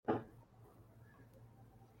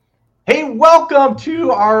welcome to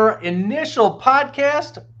our initial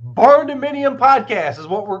podcast. Barndominum podcast is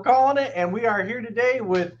what we're calling it. And we are here today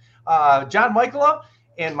with John Michaela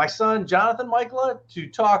and my son, Jonathan Michaela, to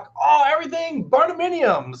talk everything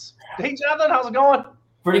Barndominiums. Hey, Jonathan, how's it going?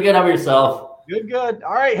 Pretty good. How about yourself? Good.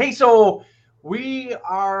 All right. Hey, so we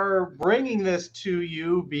are bringing this to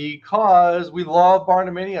you because we love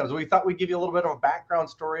Barndominiums. We thought we'd give you a little bit of a background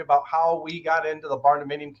story about how we got into the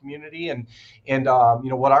Barndominium community and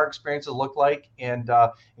what our experiences look like and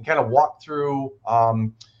kind of walk through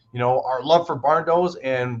our love for Barndos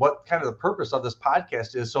and what kind of the purpose of this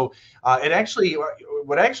podcast is. So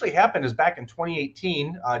what actually happened is back in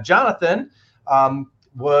 2018, Jonathan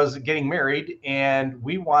was getting married and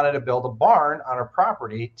we wanted to build a barn on our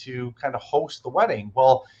property to kind of host the wedding.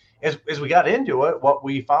 Well, as we got into it, what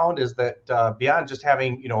we found is that beyond just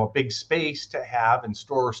having, a big space to have and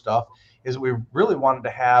store stuff, is we really wanted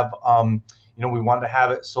to have, we wanted to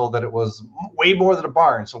have it so that it was way more than a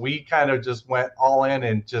barn. So we kind of just went all in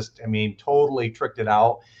and totally tricked it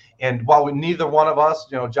out. And while neither one of us,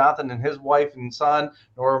 Jonathan and his wife and son,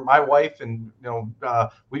 nor my wife, and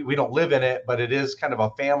we don't live in it, but it is kind of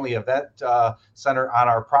a family event center on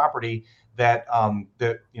our property that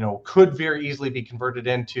could very easily be converted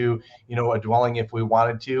into a dwelling if we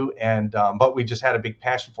wanted to. And but we just had a big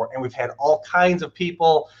passion for it, and we've had all kinds of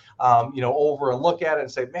people over and look at it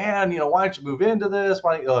and say, man, why don't you move into this?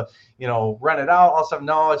 Why don't you, rent it out? All stuff.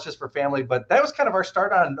 No, it's just for family. But that was kind of our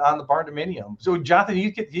start on the Barndominium. So, Jonathan, do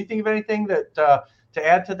you think of anything that to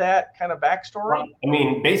add to that kind of backstory? I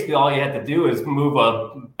mean, basically all you had to do is move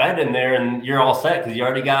a bed in there and you're all set, because you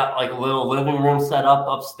already got like a little living room set up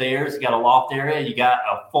upstairs. You got a loft area. You got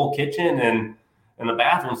a full kitchen and a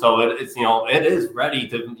bathroom. So it's it is ready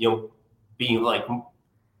to be like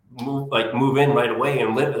move in right away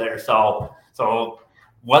and live there. So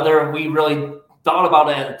whether we really thought about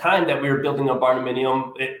it at the time that we were building a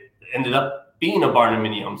barndominium, it ended up being a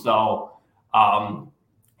barndominium. So I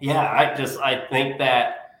think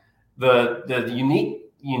that the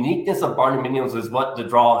uniqueness of barndominiums is what the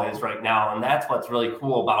draw is right now, and that's what's really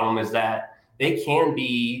cool about them, is that they can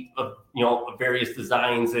be various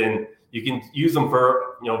designs, and you can use them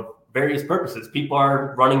for various purposes. People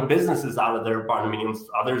are running businesses out of their barndominiums.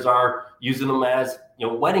 Others are using them as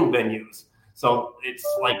wedding venues. So it's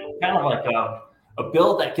like kind of like a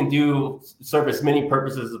build that can serve as many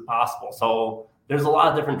purposes as possible. So there's a lot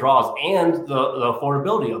of different draws, and the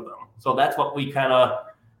affordability of them. So that's what we kind of,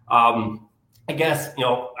 I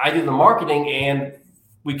did the marketing, and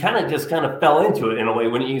we kind of fell into it in a way,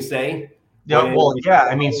 wouldn't you say? Yeah, well, yeah.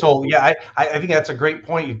 I mean, so yeah, I think that's a great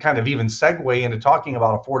point. You kind of even segue into talking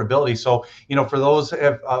about affordability. So, for those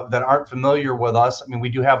that aren't familiar with us, I mean, we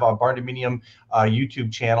do have a Barndominium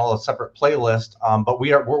YouTube channel, a separate playlist. But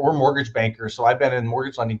we're mortgage bankers. So I've been in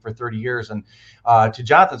mortgage lending for 30 years. And to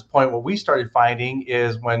Jonathan's point, what we started finding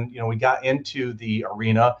is when we got into the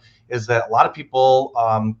arena, is that a lot of people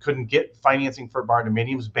couldn't get financing for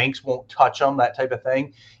barndominiums. Banks won't touch them, that type of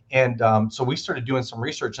thing. And so we started doing some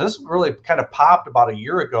research. And this really kind of popped about a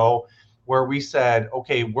year ago, where we said,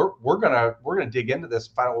 okay, we're gonna dig into this,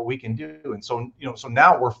 find out what we can do. And so so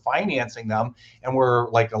now we're financing them, and we're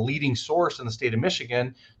like a leading source in the state of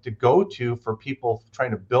Michigan to go to for people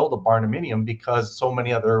trying to build a barndominium, because so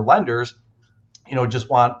many other lenders just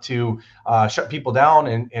want to shut people down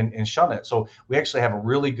and shun it. So we actually have a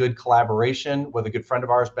really good collaboration with a good friend of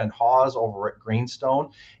ours, Ben Hawes, over at Greenstone.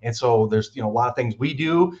 And so there's a lot of things we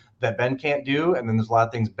do that Ben can't do, and then there's a lot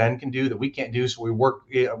of things Ben can do that we can't do. So we work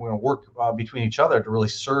between each other to really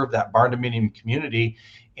serve that barndominium community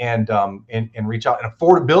and reach out. And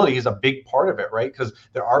affordability is a big part of it, right? Because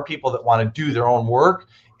there are people that want to do their own work,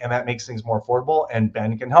 and that makes things more affordable, and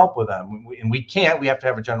Ben can help with them. We have to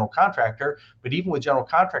have a general contractor, but even with general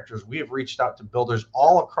contractors, we have reached out to builders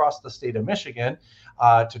all across the state of Michigan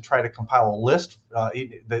to try to compile a list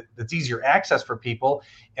that's easier access for people.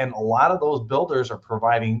 And a lot of those builders are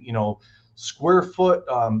providing, square foot,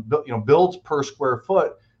 builds per square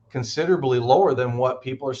foot considerably lower than what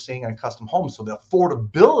people are seeing on custom homes. So the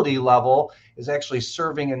affordability level is actually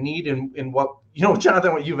serving a need in what,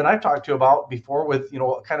 Jonathan, what you and I talked to about before with,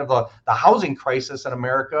 kind of the housing crisis in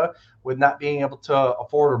America, with not being able to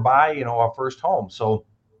afford or buy, a first home. So,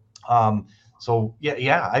 I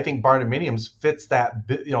think barndominiums fits that,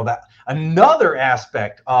 that another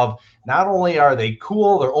aspect of, not only are they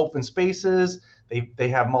cool, they're open spaces, they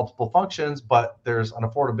have multiple functions, but there's an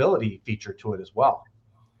affordability feature to it as well.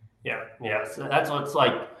 Yeah. So that's what it's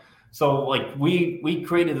like. So like we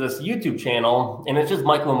created this YouTube channel, and it's just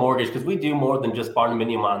Michaela Mortgage, because we do more than just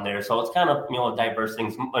barndominium on there. So it's kind of diverse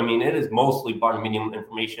things. I mean, it is mostly barndominium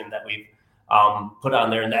information that we've put on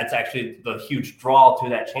there. And that's actually the huge draw to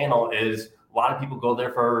that channel is a lot of people go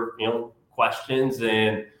there for, questions,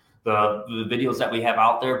 and the videos that we have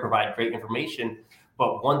out there provide great information.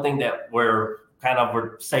 But one thing that we're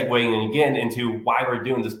segueing again into why we're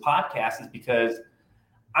doing this podcast is because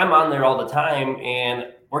I'm on there all the time,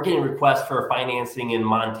 and we're getting requests for financing in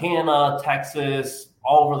Montana, Texas,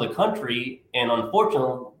 all over the country. And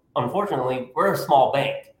unfortunately, we're a small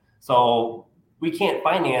bank, so we can't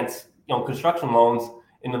finance, construction loans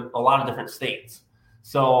in a lot of different states.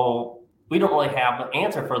 So we don't really have an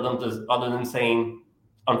answer for them other than saying,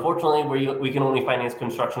 unfortunately, we can only finance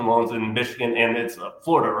construction loans in Michigan, and it's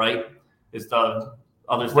Florida, right? It's the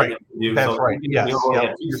other state that we do. That's so right. Yes. We only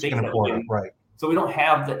have two states Florida, right. So we don't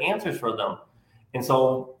have the answers for them. And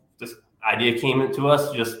so this idea came into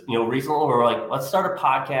us just, recently. We're like, let's start a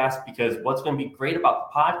podcast, because what's going to be great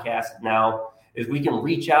about the podcast now is we can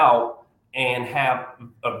reach out and have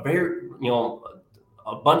a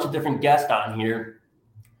bunch of different guests on here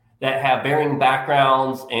that have varying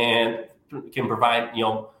backgrounds and can provide,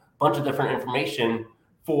 a bunch of different information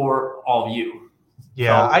for all of you.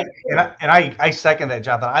 Yeah, I second that,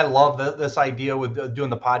 Jonathan. I love this idea with doing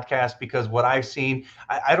the podcast, because what I've seen,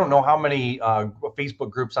 I don't know how many Facebook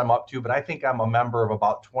groups I'm up to, but I think I'm a member of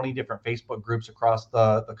about 20 different Facebook groups across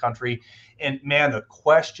the country. And man, the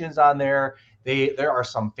questions on there, there are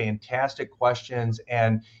some fantastic questions,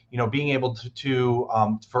 and being able to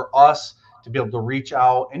for us to be able to reach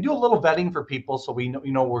out and do a little vetting for people, so we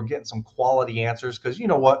know we're getting some quality answers, because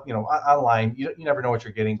online you never know what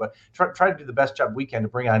you're getting, but try to do the best job we can to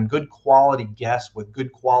bring on good quality guests with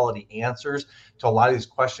good quality answers to a lot of these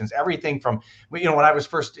questions. Everything from when I was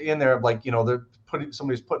first in there,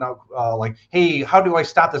 somebody's putting out like, hey, how do I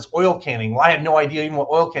stop this oil canning? Well, I had no idea even what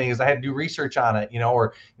oil canning is. I had to do research on it,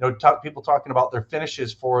 or people talking about their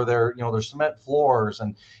finishes for their their cement floors,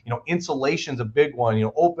 and insulation's a big one.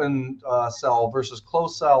 Open cell versus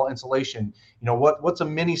closed cell insulation. What's a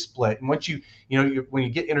mini split? And once when you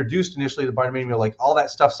get introduced initially to Barndominum, you're like, all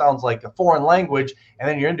that stuff sounds like a foreign language, and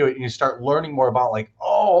then you're into it and you start learning more about, like,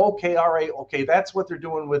 oh, okay, all right, okay, that's what they're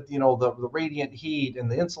doing with the radiant heat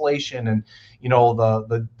and the insulation, and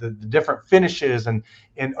the different finishes and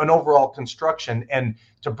an overall construction, and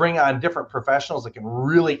to bring on different professionals that can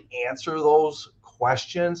really answer those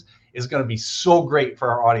questions is going to be so great for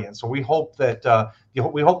our audience. So we hope that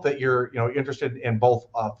you're interested in both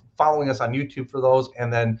following us on YouTube for those,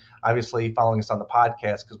 and then obviously following us on the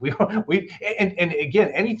podcast, because we again,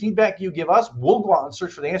 any feedback you give us, we'll go out and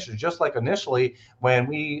search for the answers. Just like initially when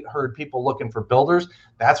we heard people looking for builders,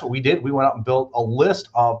 that's what we did. We went out and built a list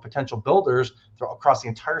of potential builders across the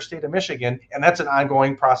entire state of Michigan, and that's an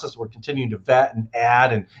ongoing process. We're continuing to vet and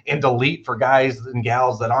add and delete for guys and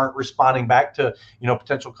gals that aren't responding back to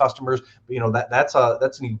potential customers. But that's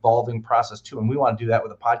an evolving process too, and we want to do that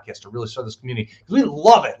with a podcast to really serve this community, because we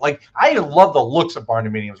love it. Like, I love the looks of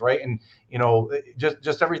Barndominiums, right? And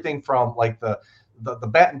just everything from like the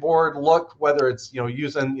batten board look, whether it's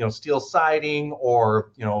using steel siding,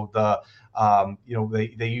 or they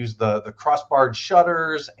use the crossbarred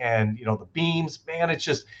shutters and the beams. Man, it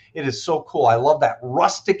is so cool. I love that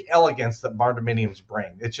rustic elegance that Barndominiums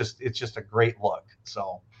bring. It's just a great look.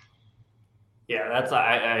 So yeah,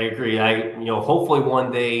 I agree. Hopefully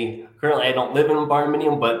one day. Currently, I don't live in a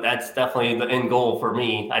Barndominium, but that's definitely the end goal for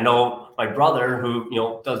me. I know my brother, who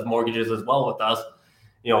does mortgages as well with us,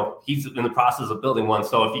 he's in the process of building one.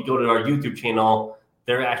 So if you go to our YouTube channel,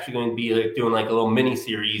 they're actually going to be doing like a little mini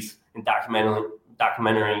series and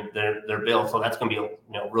documenting their build. So that's going to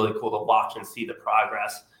be really cool to watch and see the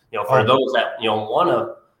progress. For those that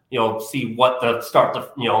want to see what the start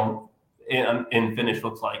to and finish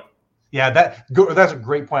looks like. Yeah, that's a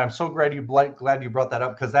great point. I'm so glad you brought that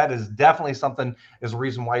up, because that is definitely something, is a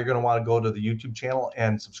reason why you're going to want to go to the YouTube channel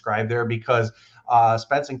and subscribe there, because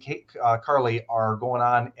Spence and Carly are going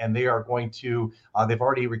on, and they are going to they've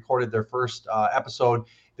already recorded their first episode.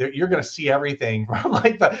 You're going to see everything from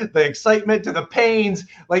like the excitement to the pains.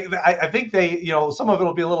 Like, I think they, some of it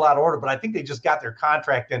will be a little out of order, but I think they just got their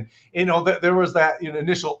contract, and there was that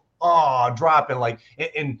initial drop, and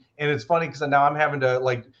it's funny because now I'm having to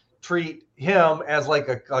like treat him as like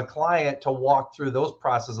a client to walk through those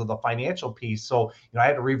processes of the financial piece. So, I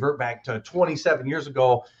had to revert back to 27 years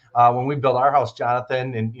ago when we built our house,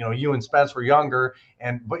 Jonathan, and, you and Spence were younger.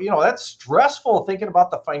 But that's stressful, thinking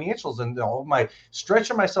about the financials, and my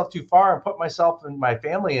stretching myself too far and put myself and my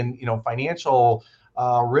family in, financial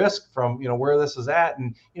risk from, where this is at,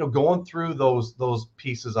 and, going through those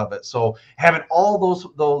pieces of it. So having all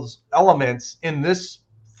those elements in this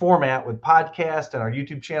format with podcast and our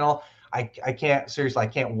YouTube channel, I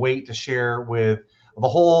can't wait to share with the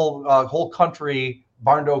whole country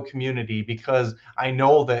Barndo community, because I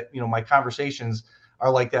know that, my conversations are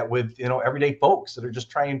like that with, everyday folks that are just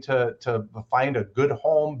trying to find a good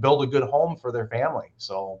home, build a good home for their family.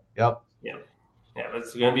 So, yep. Yeah.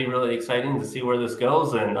 It's going to be really exciting to see where this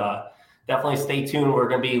goes, and definitely stay tuned. We're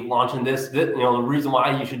going to be launching this. The reason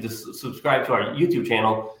why you should just subscribe to our YouTube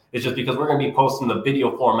channel is just because we're going to be posting the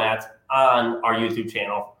video formats on our YouTube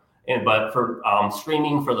channel. But for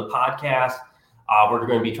streaming for the podcast, we're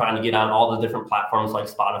going to be trying to get on all the different platforms like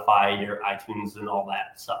Spotify, your iTunes, and all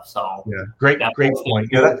that stuff. So yeah, great point.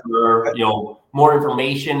 For, more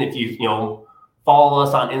information, if you follow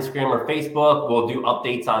us on Instagram or Facebook, we'll do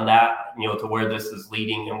updates on that, to where this is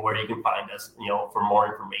leading and where you can find us, for more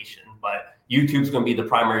information. But YouTube's going to be the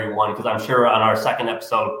primary one, because I'm sure on our second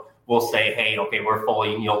episode we'll say, hey, okay, we're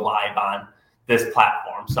fully live on this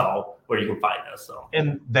platform, so where you can find us. So,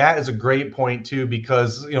 and that is a great point too,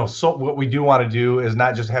 because so what we do want to do is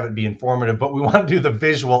not just have it be informative, but we want to do the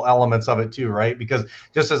visual elements of it too, right? Because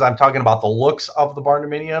just as I'm talking about the looks of the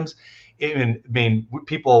Barndominiums,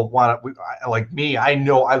 people want to, like me, I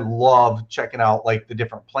know I love checking out like the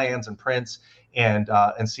different plans and prints and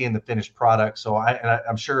seeing the finished product. So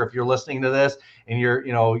I'm sure if you're listening to this and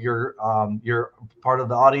you're part of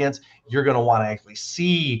the audience, you're going to want to actually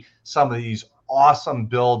see some of these awesome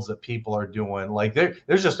builds that people are doing. Like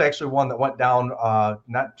there's just actually one that went down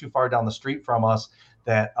not too far down the street from us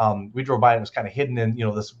that we drove by, and it was kind of hidden in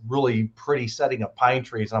this really pretty setting of pine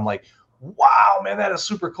trees. And I'm like, wow, man, that is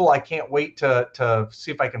super cool. I can't wait to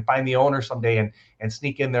see if I can find the owner someday and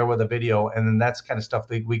sneak in there with a video. And then that's kind of stuff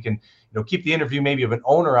that we can, keep the interview maybe of an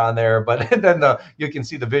owner on there, but then you can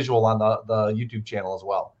see the visual on the YouTube channel as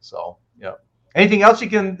well. So, yeah. Anything else you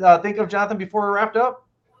can think of, Jonathan, before we're wrapped up?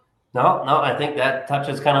 No, I think that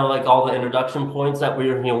touches kind of like all the introduction points that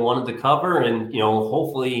we wanted to cover. And,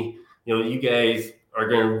 hopefully, you guys are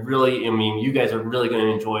going to really, you guys are really going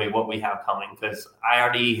to enjoy what we have coming, because I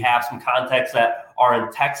already have some contacts that are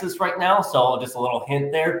in Texas right now. So just a little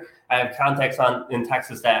hint there. I have contacts in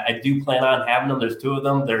Texas that I do plan on having them. There's 2 of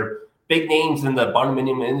them. They're big names in the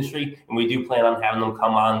barndominium industry, and we do plan on having them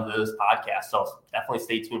come on this podcast. So definitely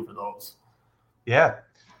stay tuned for those. Yeah.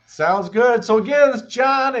 Sounds good. So again, it's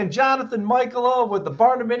John and Jonathan Michaela with the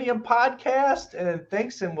Barndominium podcast. And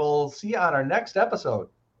thanks, and we'll see you on our next episode.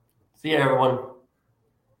 See you, everyone.